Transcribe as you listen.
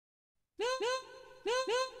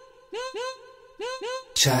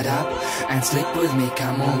Shut up and sleep with me,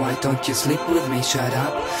 come on, why don't you sleep with me? Shut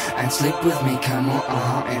up and sleep with me, come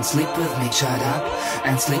on, and sleep with me. Shut up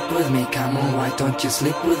and sleep with me, come on, why don't you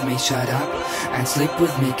sleep with me? Shut up and sleep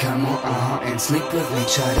with me, come on, and sleep with me.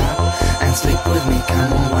 Shut up and sleep with me,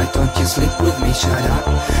 come on, why don't you sleep with me? Shut up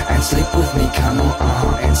and sleep with me, come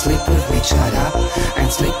on, and sleep with me. Shut up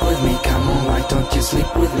and sleep with me, come on, why don't you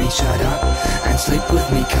sleep with me? Shut up and sleep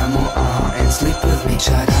with me, come on, and sleep with me.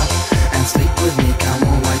 Shut up and sleep with me, come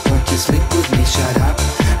on, why don't you sleep with me? Shut up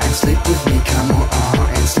and sleep with me, come on,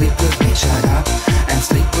 and sleep with me. Shut up and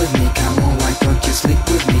sleep with me, come on, why don't you sleep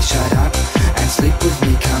with me? Shut up and sleep with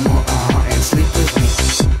me, come on, and sleep with me.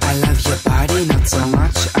 I love your body, not so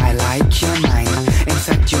much I like your mind. In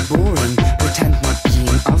fact you're boring, pretend not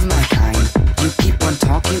being of my kind. You keep on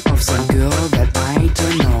talking of some girl that I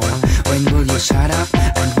don't know. When will you shut up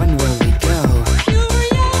and when will we go?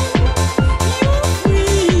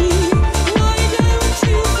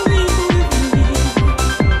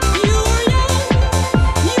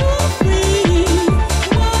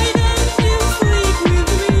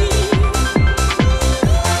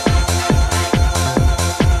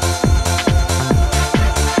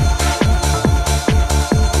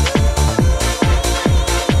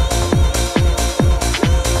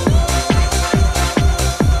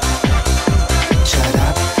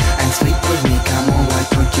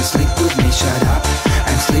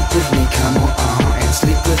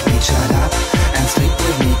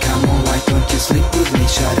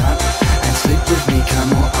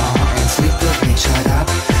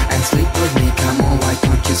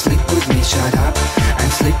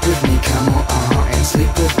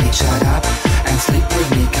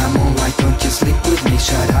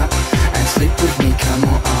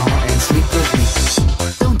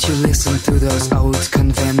 Listen to those old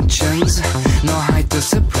conventions, nor hide to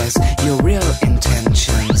suppress your real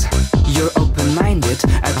intentions. You're open-minded,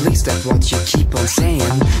 at least that's what you keep on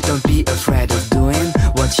saying. Don't be afraid of doing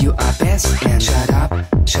what you are best in. Shut up,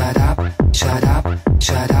 shut up, shut up,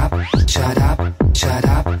 shut up, shut up, shut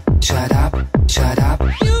up, shut up, shut up.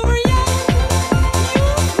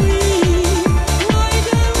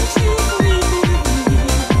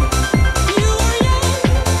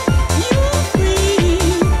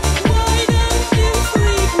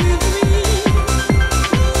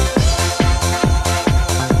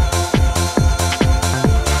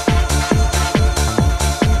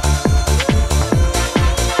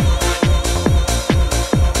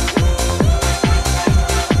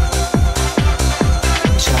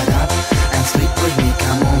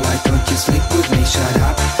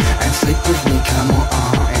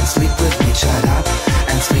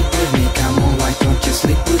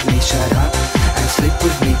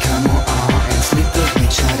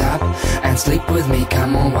 Sleep with me,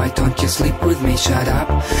 come on, why don't you sleep with me? Shut up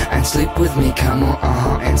and sleep with me, come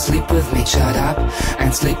on, and sleep with me. Shut up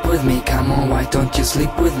and sleep with me, come on, why don't you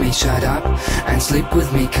sleep with me? Shut up and sleep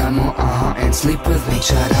with me, come on, and sleep with me.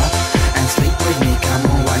 Shut up and sleep with me, come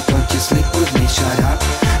on, why don't you sleep with me? Shut up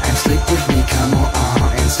and sleep with me, come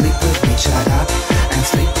on, and sleep with me. Shut up